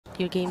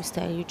your game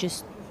style. You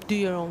just do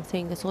your own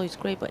thing. That's always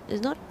great, but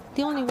it's not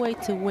the only way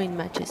to win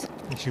matches.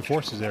 And she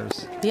forces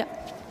errors. Yeah.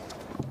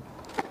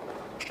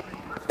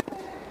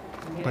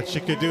 But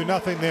she could do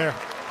nothing there.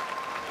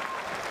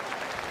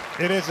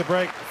 It is a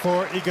break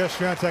for Iga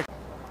Swiatek.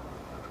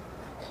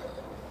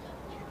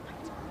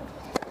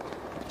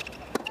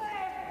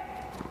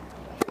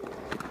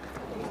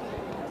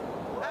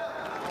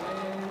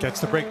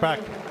 Gets the break back.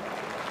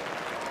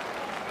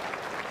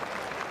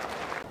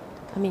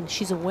 I mean,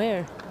 she's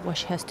aware what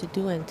she has to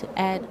do, and to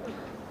add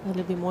a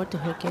little bit more to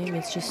her game,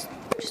 it's just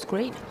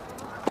great.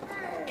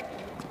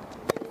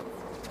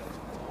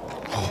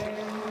 Oh,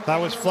 that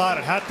was flat.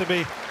 It had to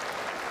be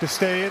to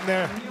stay in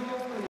there.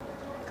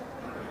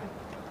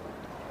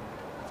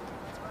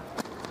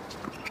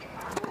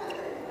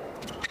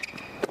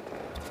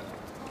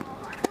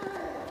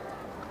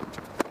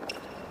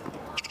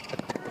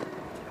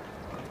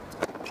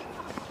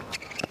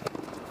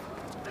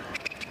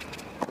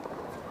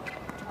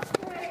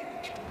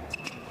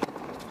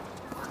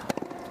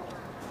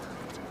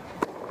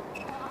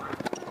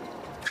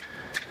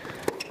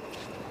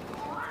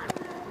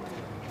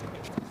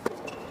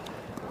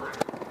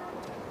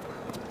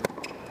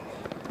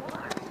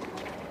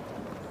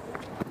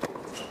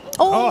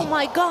 Oh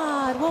my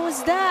God, what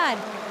was that?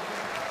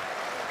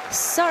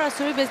 Sara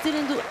Sorribes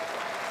didn't do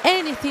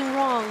anything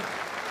wrong.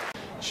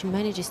 She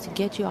manages to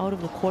get you out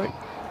of the court,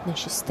 and then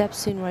she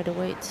steps in right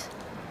away. It's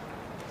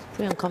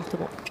pretty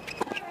uncomfortable.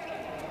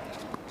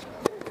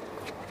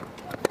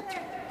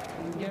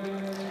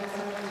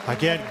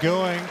 Again,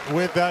 going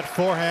with that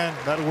forehand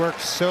that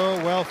worked so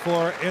well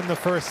for her in the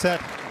first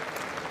set.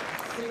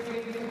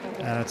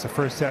 And it's a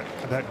first set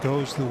that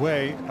goes the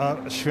way of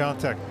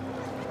Swiatek.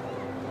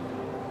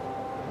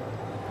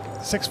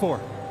 6-4.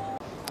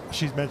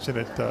 She's mentioned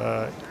it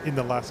in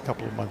the last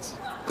couple of months.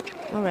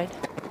 All right.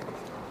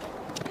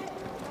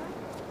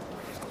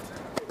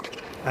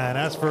 And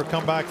as for a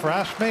comeback for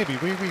Ash, maybe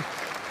we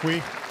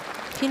wait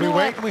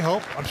and we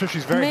hope. I'm sure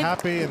she's very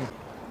happy. And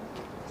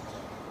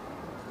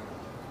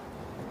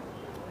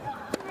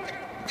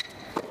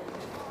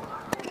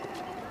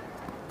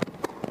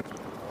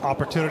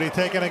opportunity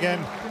taken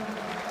again.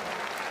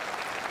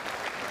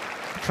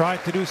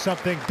 Tried to do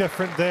something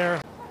different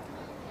there.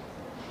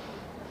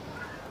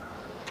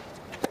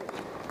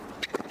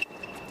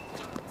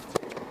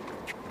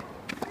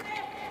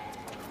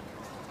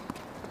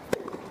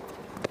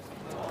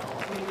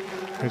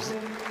 It's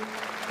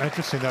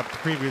interesting that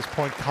previous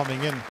point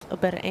coming in. A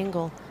better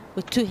angle.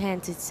 With two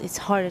hands, it's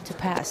harder to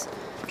pass.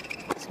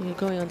 So you're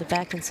going on the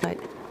backhand side.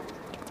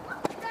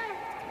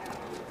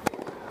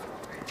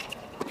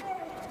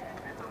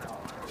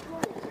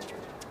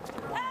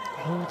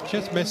 Oh,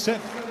 just missed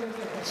it.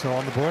 So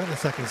on the board in the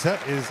second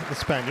set is the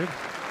Spaniard.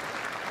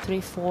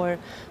 3-4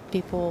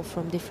 people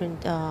from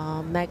different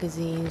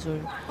magazines or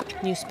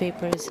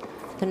newspapers.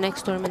 The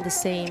next tournament the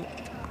same.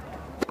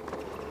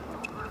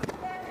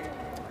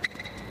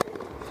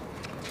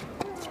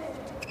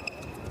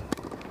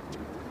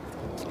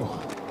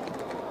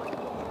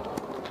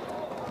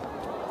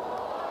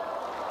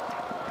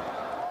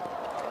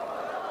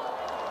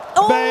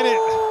 Made it.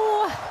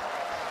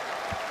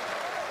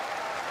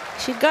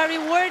 She got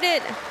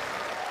rewarded.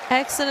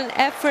 Excellent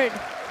effort.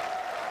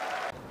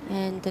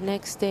 And the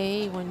next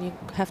day when you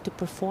have to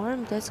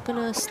perform, that's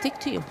gonna stick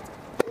to you.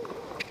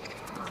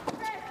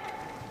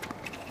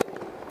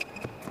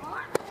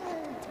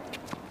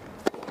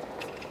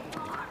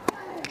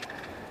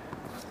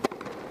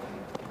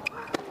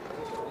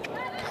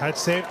 Had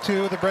saved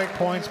 2 of the break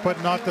points,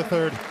 but not the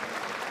third.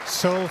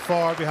 So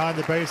far behind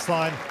the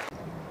baseline.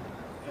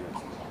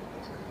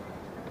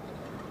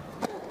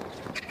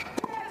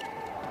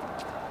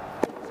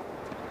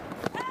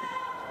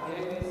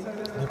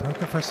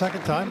 Broken for a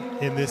second time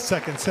in this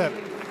second set.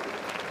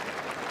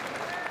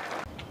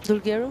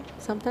 Dulgero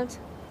sometimes?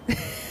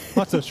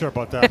 Not so sure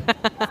about that.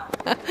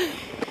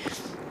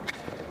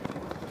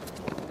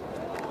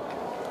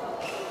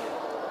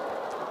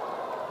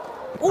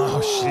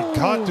 Oh, she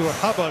got to it.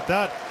 How about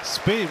that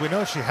speed? We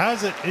know she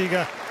has it,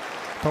 Iga,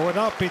 but would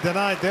not be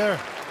denied there.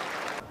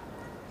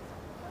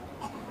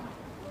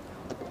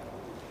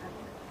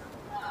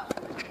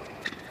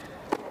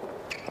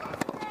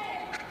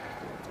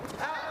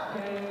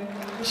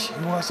 She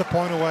was a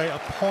point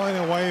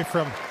away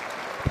from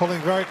pulling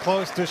very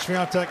close to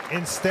Swiatek.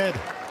 Instead,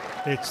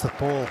 it's the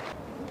pull.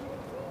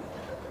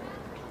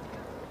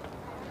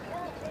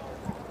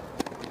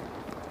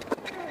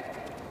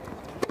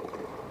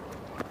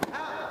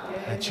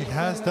 And she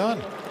has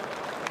done.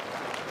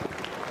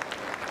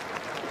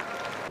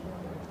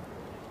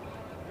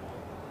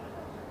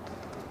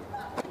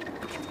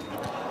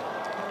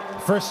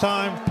 First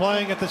time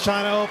playing at the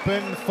China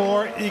Open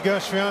for Iga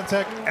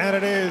Swiatek, and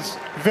it is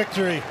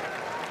victory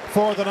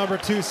for the number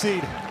 2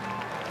 seed.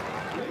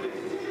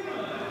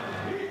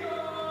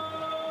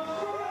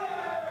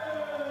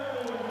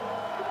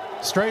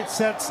 Straight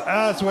sets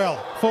as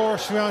well for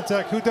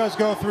Swiatek, who does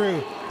go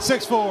through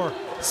 6-4,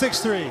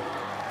 6-3.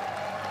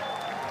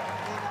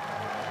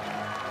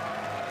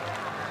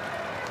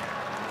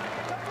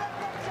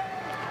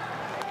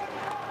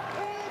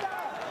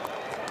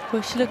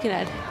 What's she looking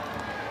at?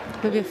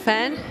 Maybe a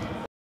fan?